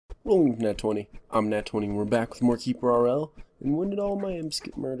Rolling Nat 20. I'm Nat 20 and we're back with more Keeper RL. And when did all my imps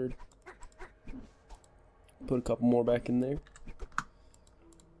get murdered? Put a couple more back in there.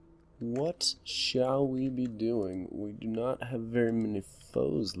 What shall we be doing? We do not have very many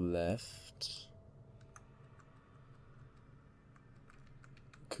foes left.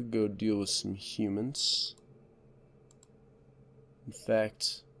 Could go deal with some humans. In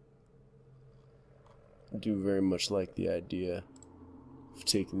fact, I do very much like the idea of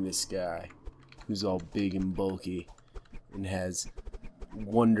taking this guy who's all big and bulky and has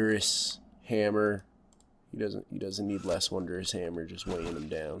wondrous hammer. He doesn't need less wondrous hammer, just weighing him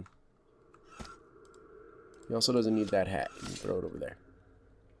down. He also doesn't need that hat. You can throw it over there.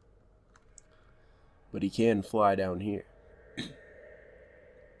 But he can fly down here.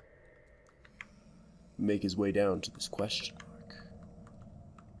 Make his way down to this question mark.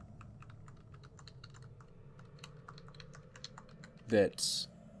 That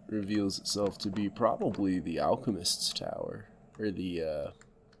reveals itself to be probably the Alchemist's Tower, or the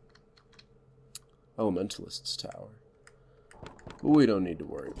Elementalist's Tower. But we don't need to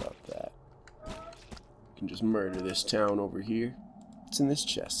worry about that. We can just murder this town over here. What's in this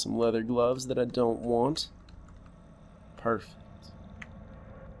chest? Some leather gloves that I don't want. Perfect.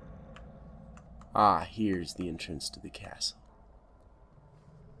 Ah, here's the entrance to the castle.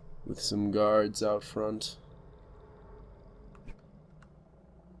 With some guards out front.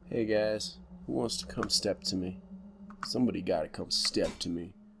 Hey guys, who wants to come step to me? Somebody gotta come step to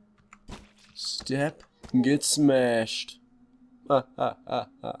me. Step and get smashed. Ha ha ha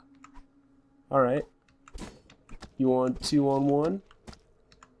ha. Alright. You want 2-on-1?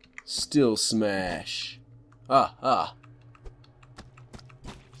 Still smash. Ha ha.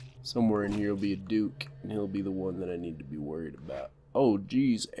 Somewhere in here will be a duke, and he'll be the one that I need to be worried about. Oh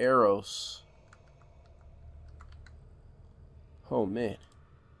geez, arrows. Oh man.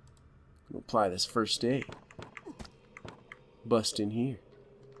 Apply this first aid. Bust in here.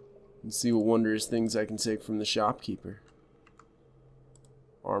 And see what wondrous things I can take from the shopkeeper.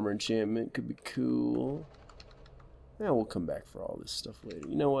 Armor enchantment could be cool. Yeah, we'll come back for all this stuff later.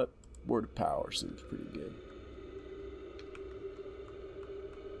 You know what? Word of power seems pretty good.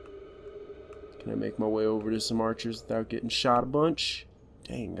 Can I make my way over to some archers without getting shot a bunch?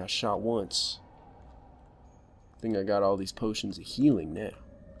 Dang, got shot once. I think I got all these potions of healing now.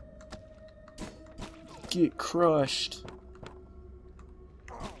 Get crushed.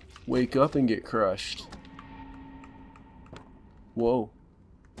 Wake up and get crushed. Whoa.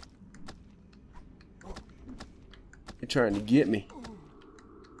 They're trying to get me.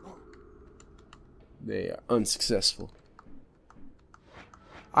 They are unsuccessful.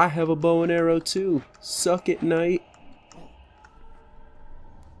 I have a bow and arrow too. Suck it, knight.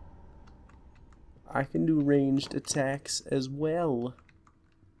 I can do ranged attacks as well.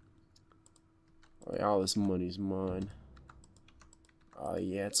 Oh, yeah, all this money's mine. Oh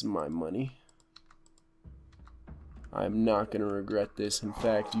yeah, it's my money. I'm not gonna regret this. In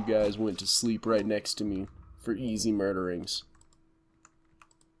fact, you guys went to sleep right next to me for easy murderings.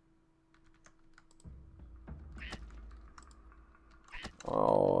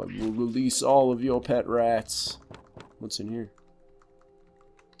 Oh, I will release all of your pet rats. What's in here?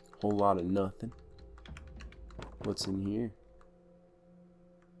 Whole lot of nothing. What's in here?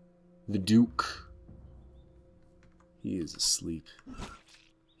 The Duke. He is asleep.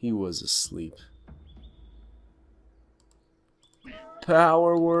 He was asleep.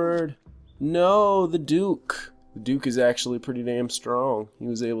 Power word. No, the Duke. The Duke is actually pretty damn strong. He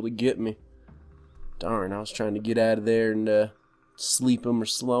was able to get me. Darn, I was trying to get out of there and sleep him or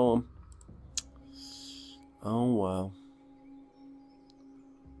slow him. Oh well.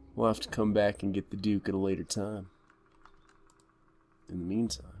 We'll have to come back and get the Duke at a later time. In the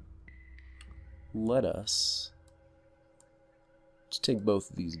meantime, let us just take both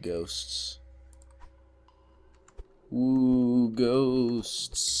of these ghosts. Ooh,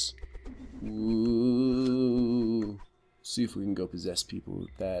 ghosts. Ooh. See if we can go possess people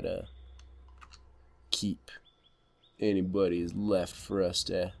with that keep. Anybody is left for us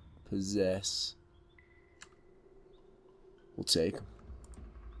to possess. We'll take them.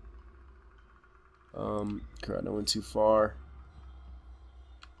 Crap, I went too far.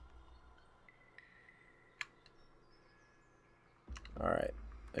 Alright,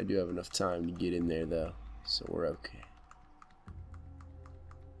 I do have enough time to get in there though, so we're okay.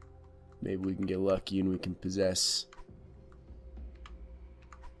 Maybe we can get lucky and we can possess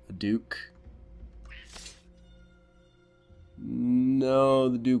a Duke. No,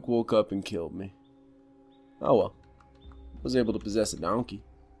 the Duke woke up and killed me. Oh well. I was able to possess a donkey.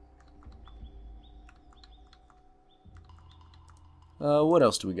 What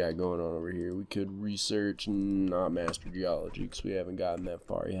else do we got going on over here? We could research, not master geology, because we haven't gotten that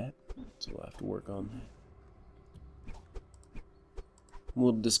far yet. So we'll have to work on that. I'm a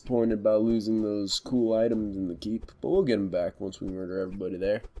little disappointed about losing those cool items in the keep, but we'll get them back once we murder everybody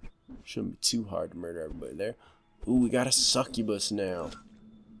there. Shouldn't be too hard to murder everybody there. Ooh, we got a succubus now.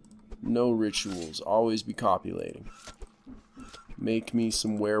 No rituals, always be copulating. Make me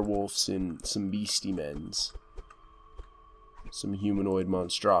some werewolves and some beastie mens. Some humanoid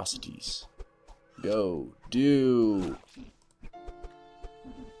monstrosities. Go, do!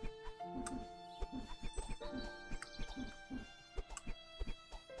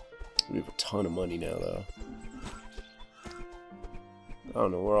 We have a ton of money now, though. I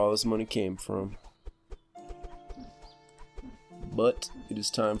don't know where all this money came from. But it is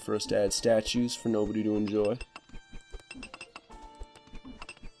time for us to add statues for nobody to enjoy.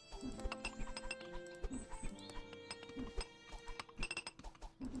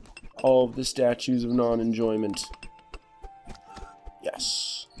 All of the statues of non-enjoyment.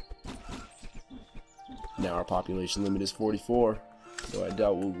 Yes. Now our population limit is 44, though I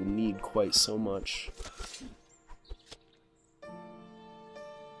doubt we will need quite so much.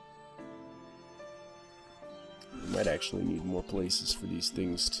 We might actually need more places for these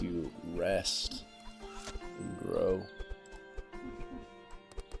things to rest and grow.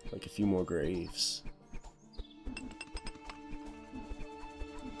 Like a few more graves.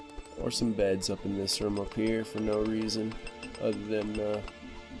 Or some beds up in this room up here for no reason other than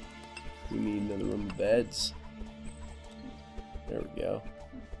we need another room of beds. There we go.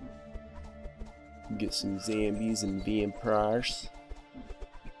 Get some zombies and vampires.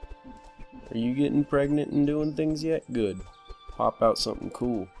 Are you getting pregnant and doing things yet? Good. Pop out something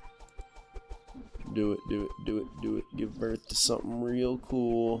cool. Do it, do it, do it, do it. Give birth to something real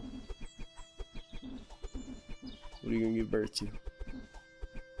cool. What are you gonna give birth to?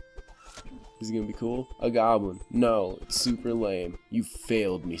 Is it gonna be cool? A goblin. No, it's super lame. You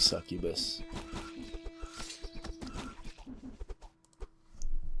failed me, succubus.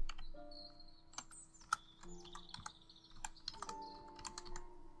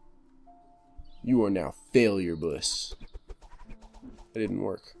 You are now failure bus. That didn't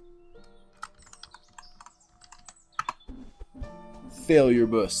work. Failure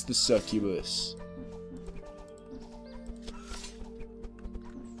bus, the succubus.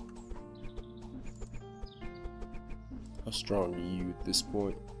 How strong are you at this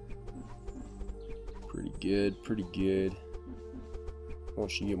point? Pretty good, pretty good. I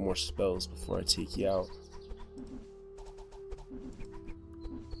want you to get more spells before I take you out.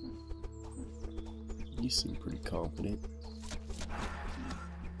 You seem pretty confident.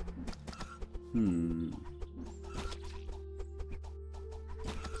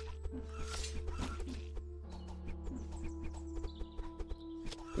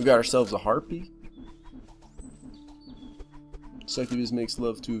 We got ourselves a harpy. Succubus makes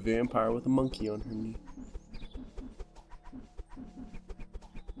love to a vampire with a monkey on her knee.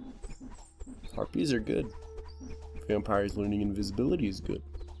 Harpies are good. Vampires learning invisibility is good.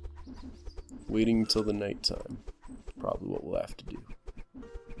 Waiting until the nighttime. Probably what we'll have to do.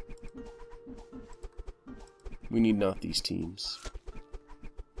 We need not these teams.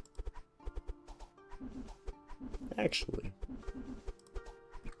 Actually,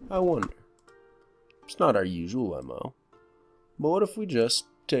 I wonder. It's not our usual MO. But what if we just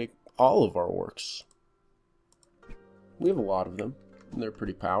take all of our orcs? We have a lot of them, and they're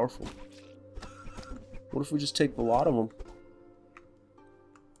pretty powerful. What if we just take a lot of them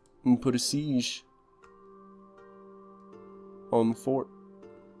and put a siege on the fort?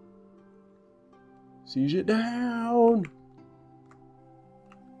 Siege it down!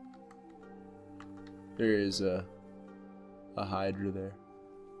 There is a Hydra there.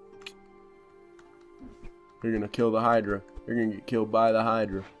 You're gonna kill the Hydra. You're gonna get killed by the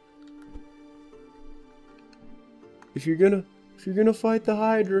Hydra. If you're gonna fight the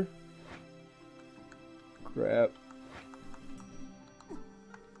Hydra. Crap.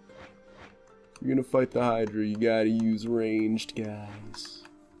 If you're gonna fight the Hydra, you gotta use ranged guys.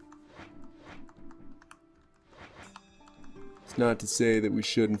 It's not to say that we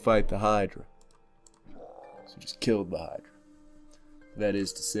shouldn't fight the Hydra. So just killed the Hydra. That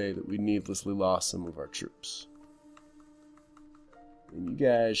is to say that we needlessly lost some of our troops. And you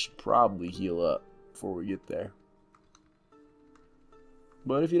guys should probably heal up before we get there.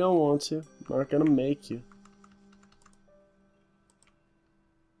 But if you don't want to, I'm not gonna make you.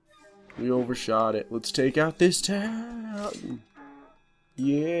 We overshot it. Let's take out this town.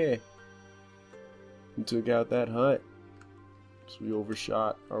 Yeah. We took out that hut. So we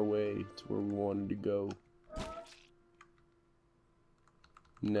overshot our way to where we wanted to go.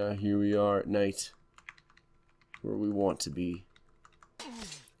 Now here we are at night, where we want to be.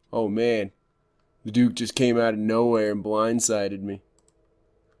 Oh man, the Duke just came out of nowhere and blindsided me.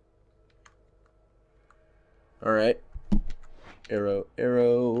 Alright. Arrow,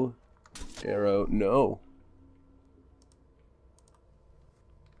 arrow, arrow, no.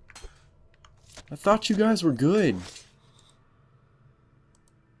 I thought you guys were good.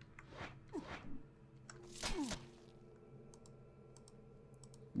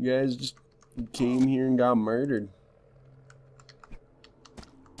 You guys just came here and got murdered.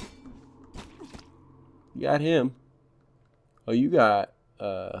 You got him. Oh, you got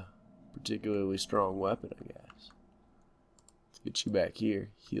a particularly strong weapon, I guess. Let's get you back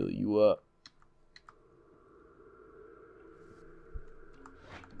here. Heal you up.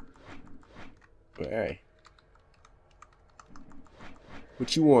 Alright.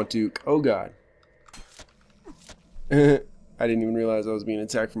 What you want, Duke? Oh, God. I didn't even realize I was being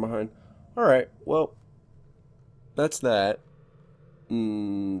attacked from behind. Alright, well, that's that.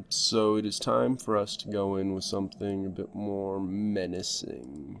 So it is time for us to go in with something a bit more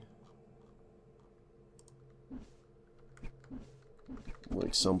menacing.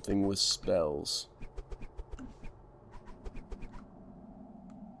 Like something with spells.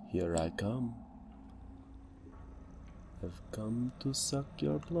 Here I come. I've come to suck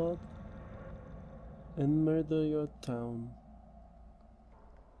your blood and murder your town.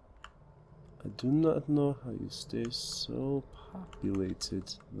 I do not know how you stay so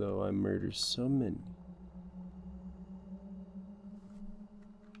populated, though I murder so many.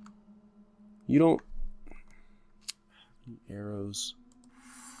 You don't... Arrows.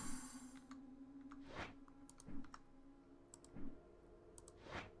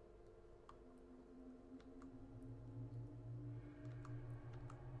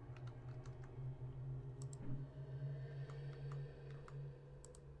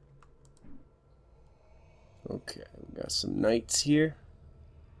 Okay, we got some knights here.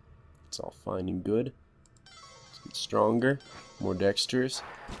 It's all fine and good. Let's get stronger, more dexterous,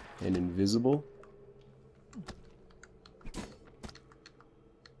 and invisible.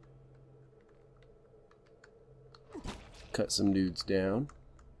 Cut some dudes down.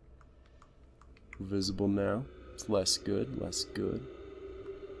 Visible now. It's less good, less good.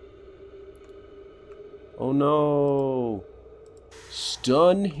 Oh no!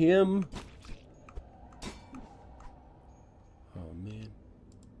 Stun him! Oh man.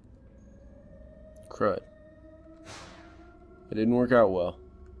 Crud. It didn't work out well.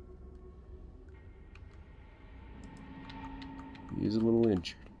 He is a little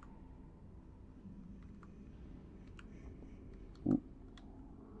injured.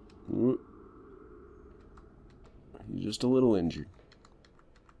 Ooh. He's just a little injured.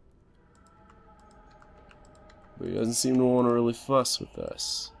 But he doesn't seem to want to really fuss with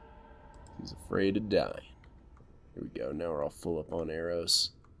us. He's afraid of dying. Here we go, now we're all full up on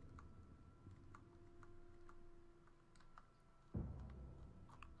arrows.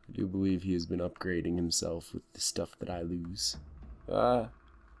 I do believe he has been upgrading himself with the stuff that I lose. Ah.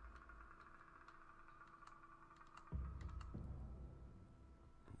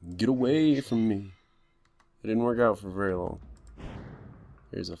 Get away from me. It didn't work out for very long.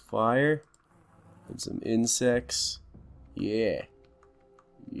 There's a fire and some insects. Yeah.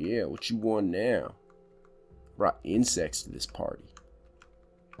 Yeah, what you want now? Brought insects to this party.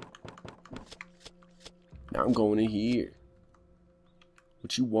 Now I'm going in here.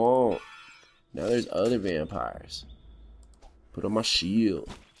 What you want? Now there's other vampires. Put on my shield.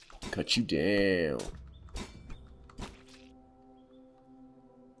 Cut you down.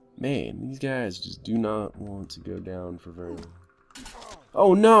 Man, these guys just do not want to go down for very long.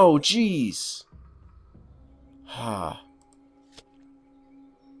 Oh no, jeez! Ha.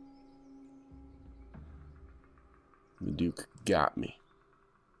 The Duke got me.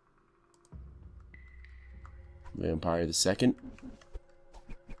 Vampire the Second.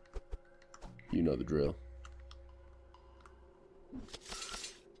 You know the drill.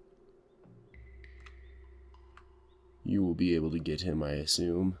 You will be able to get him, I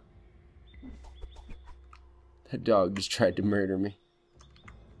assume. That dog just tried to murder me.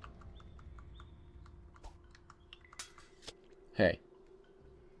 Hey.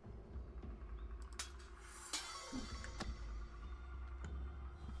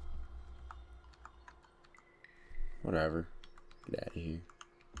 Whatever. Get out of here.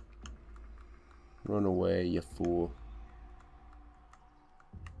 Run away, you fool.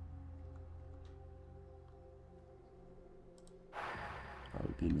 I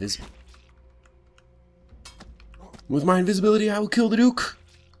would be invisible. With my invisibility, I will kill the Duke.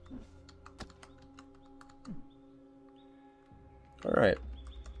 Alright.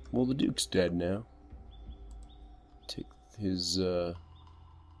 Well, the Duke's dead now. Take his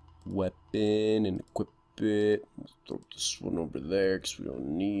weapon and equip it. We'll throw this one over there because we don't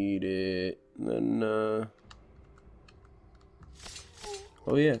need it. And then,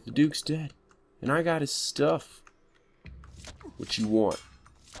 oh yeah, the Duke's dead. And I got his stuff. What you want?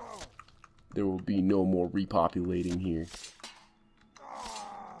 There will be no more repopulating here.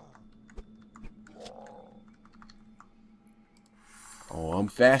 Oh, I'm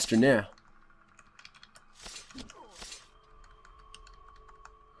faster now.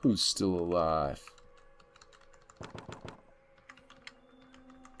 Who's still alive?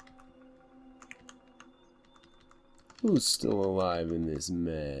 Who's still alive in this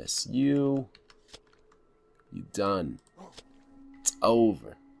mess? You done. It's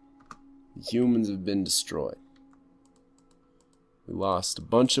over. The humans have been destroyed. We lost a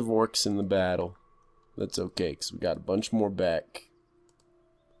bunch of orcs in the battle. That's okay, because we got a bunch more back.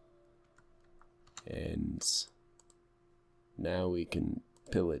 And now we can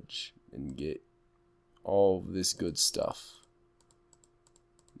pillage and get all of this good stuff,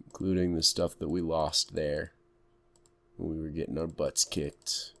 including the stuff that we lost there when we were getting our butts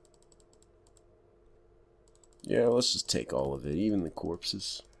kicked. Yeah, let's just take all of it, even the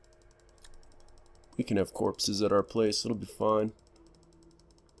corpses. We can have corpses at our place, it'll be fine.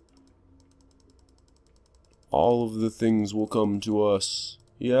 All of the things will come to us.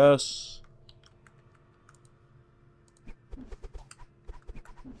 Yes.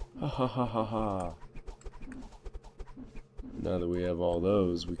 Ha ha ha ha ha. Now that we have all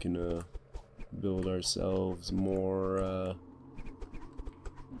those, we can build ourselves more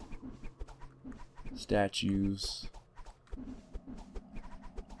statues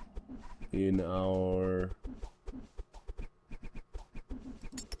in our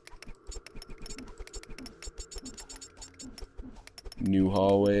new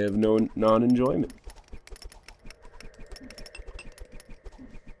hallway of non-enjoyment.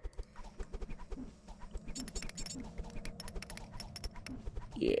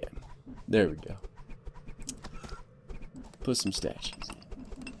 Yeah, there we go. Put some statues in.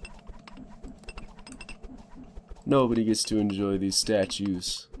 Nobody gets to enjoy these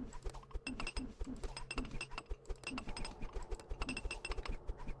statues.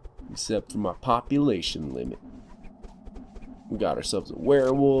 Except for my population limit. We got ourselves a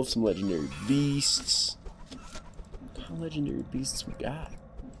werewolf, some legendary beasts. What kind of legendary beasts we got?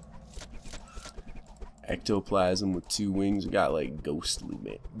 Ectoplasm with 2 wings. We got like ghostly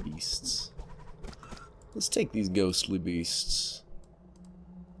beasts. Let's take these ghostly beasts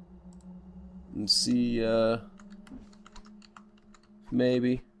and see,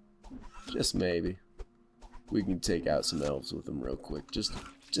 maybe, just maybe, we can take out some elves with them real quick, just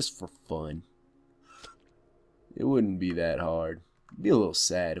for fun. It wouldn't be that hard. It'd be a little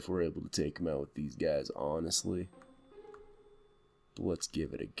sad if we're able to take them out with these guys, honestly. But let's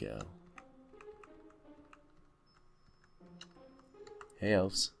give it a go. Hey,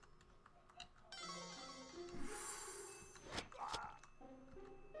 elves.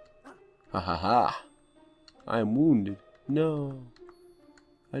 Ha ha ha. I am wounded. No.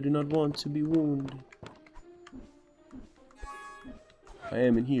 I do not want to be wounded. I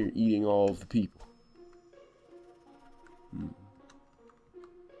am in here eating all of the people.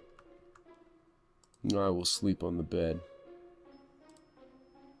 I will sleep on the bed.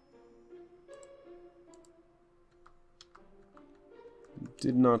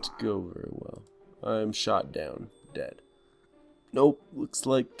 Did not go very well. I am shot down, dead. Nope, looks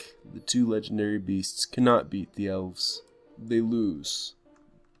like the 2 legendary beasts cannot beat the elves. They lose.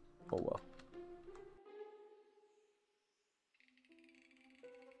 Oh well.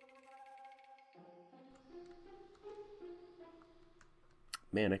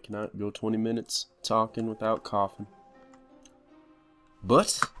 Man, I cannot go 20 minutes talking without coughing.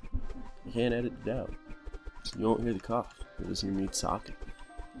 But I can't edit it out, so you won't hear the cough. You'll just hear me talking.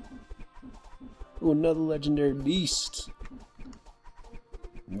 Oh, another legendary beast.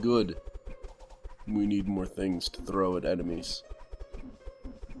 Good. We need more things to throw at enemies.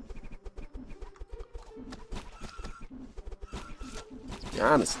 To be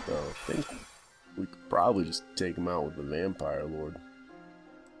honest, though, I think we could probably just take him out with the Vampire Lord.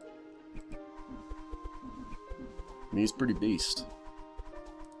 I mean, he's pretty beast.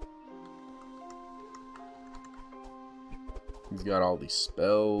 He's got all these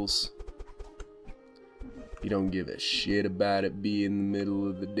spells. He don't give a shit about it being the middle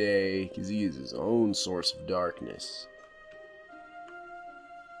of the day, because he is his own source of darkness.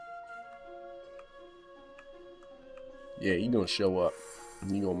 Yeah, he gonna show up, and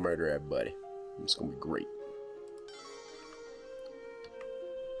he gonna murder everybody. It's gonna be great.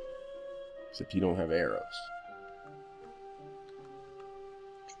 Except you don't have arrows.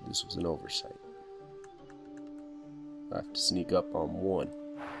 This was an oversight. I have to sneak up on one.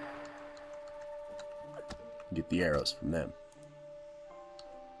 Get the arrows from them.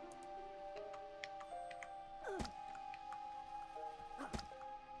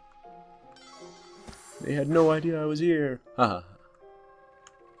 They had no idea I was here. Haha.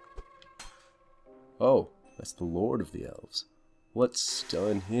 Oh, that's the Lord of the Elves. Let's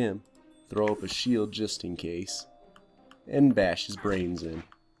stun him. Throw up a shield just in case. And bash his brains in.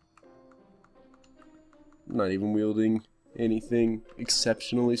 I'm not even wielding anything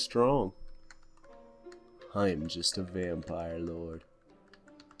exceptionally strong. I am just a vampire lord.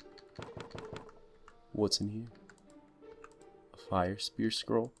 What's in here? A fire spear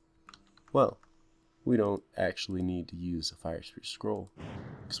scroll? Well, we don't actually need to use a fire spear scroll,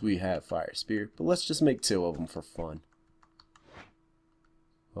 because we have fire spear, but let's just make 2 of them for fun.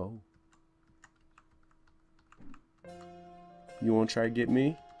 Oh. You want to try to get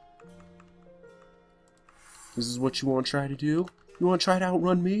me? This is what you want to try to do? You want to try to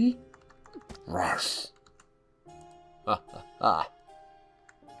outrun me? Rush. Ha ha ha.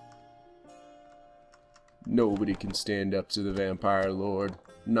 Nobody can stand up to the vampire lord,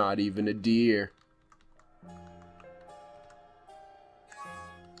 not even a deer.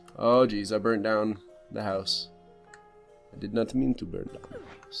 Oh geez, I burnt down the house. I did not mean to burn down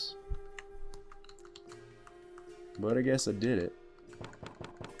the house. But I guess I did it.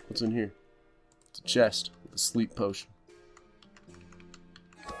 What's in here? It's a chest with a sleep potion.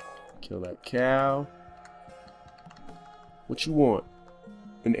 Kill that cow. What you want?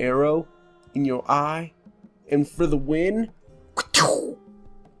 An arrow in your eye? And for the win? I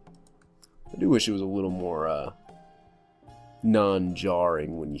do wish it was a little more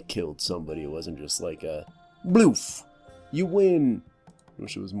non-jarring when you killed somebody. It wasn't just like a bloof, you win. I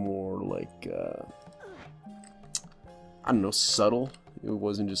wish it was more like I don't know, subtle. It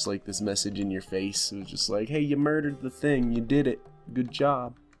wasn't just like this message in your face. It was just like, hey, you murdered the thing, you did it, good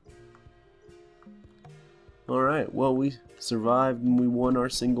job. Alright, well, we survived and we won our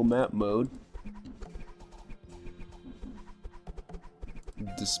single map mode.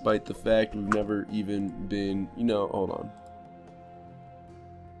 Despite the fact we've never even been, you know, hold on.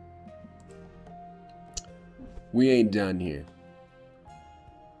 We ain't done here.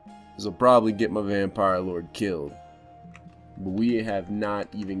 This will probably get my vampire lord killed. But we have not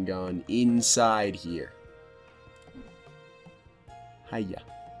even gone inside here. Hiya.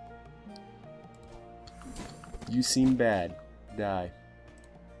 You seem bad. Die.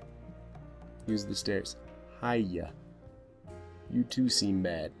 Use the stairs. Hiya. You too seem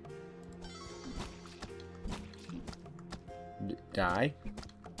bad. Die?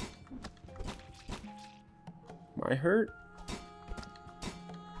 Am I hurt?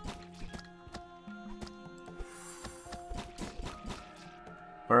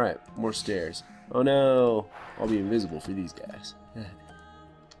 Alright, more stairs. Oh no! I'll be invisible for these guys.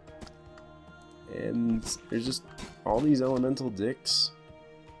 And there's just all these elemental dicks.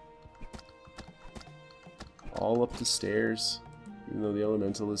 All up the stairs. Even though the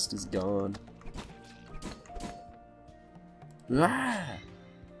elementalist is gone. Ah!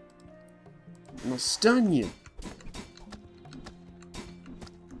 I'm gonna stun you!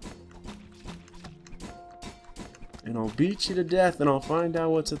 And I'll beat you to death and I'll find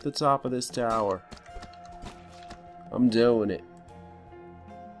out what's at the top of this tower. I'm doing it.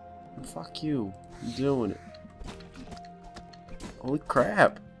 Fuck you. I'm doing it. Holy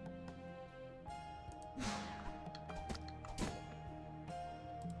crap.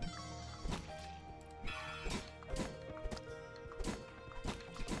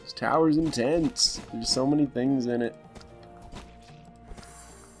 This tower's intense. There's so many things in it.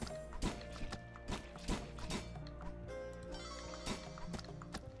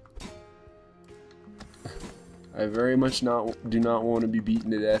 I very much do not want to be beaten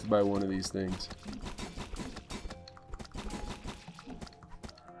to death by one of these things.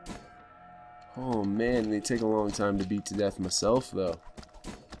 Oh man, they take a long time to beat to death myself though.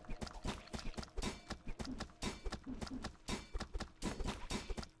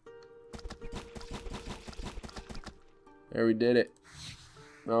 There, we did it.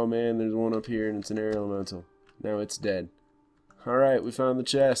 Oh man, there's one up here and it's an air elemental. Now it's dead. Alright, we found the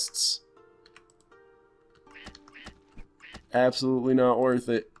chests. Absolutely not worth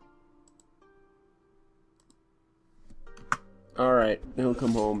it. Alright, he'll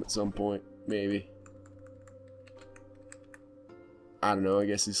come home at some point, maybe. I don't know, I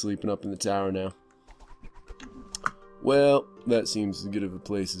guess he's sleeping up in the tower now. Well, that seems as good of a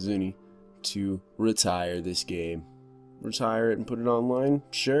place as any to retire this game. Retire it and put it online?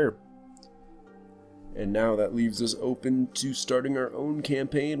 Sure. And now that leaves us open to starting our own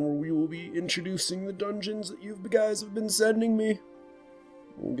campaign where we will be introducing the dungeons that you guys have been sending me.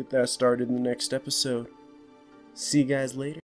 We'll get that started in the next episode. See you guys later.